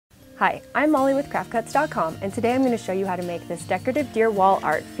Hi, I'm Molly with craftcuts.com, and today I'm going to show you how to make this decorative deer wall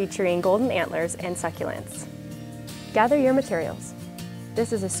art featuring golden antlers and succulents. Gather your materials.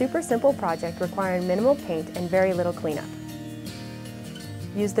 This is a super simple project requiring minimal paint and very little cleanup.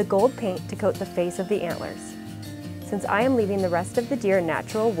 Use the gold paint to coat the face of the antlers. Since I am leaving the rest of the deer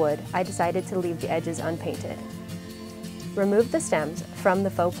natural wood, I decided to leave the edges unpainted. Remove the stems from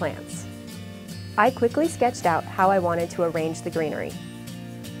the faux plants. I quickly sketched out how I wanted to arrange the greenery.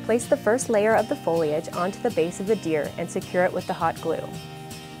 Place the first layer of the foliage onto the base of the deer and secure it with the hot glue.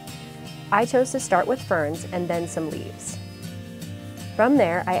 I chose to start with ferns and then some leaves. From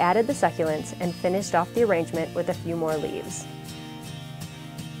there, I added the succulents and finished off the arrangement with a few more leaves.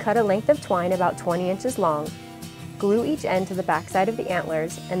 Cut a length of twine about 20 inches long, glue each end to the backside of the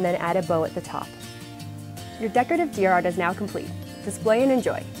antlers, and then add a bow at the top. Your decorative deer art is now complete. Display and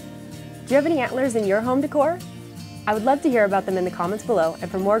enjoy. Do you have any antlers in your home decor? I would love to hear about them in the comments below,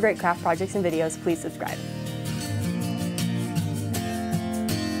 and for more great craft projects and videos, please subscribe.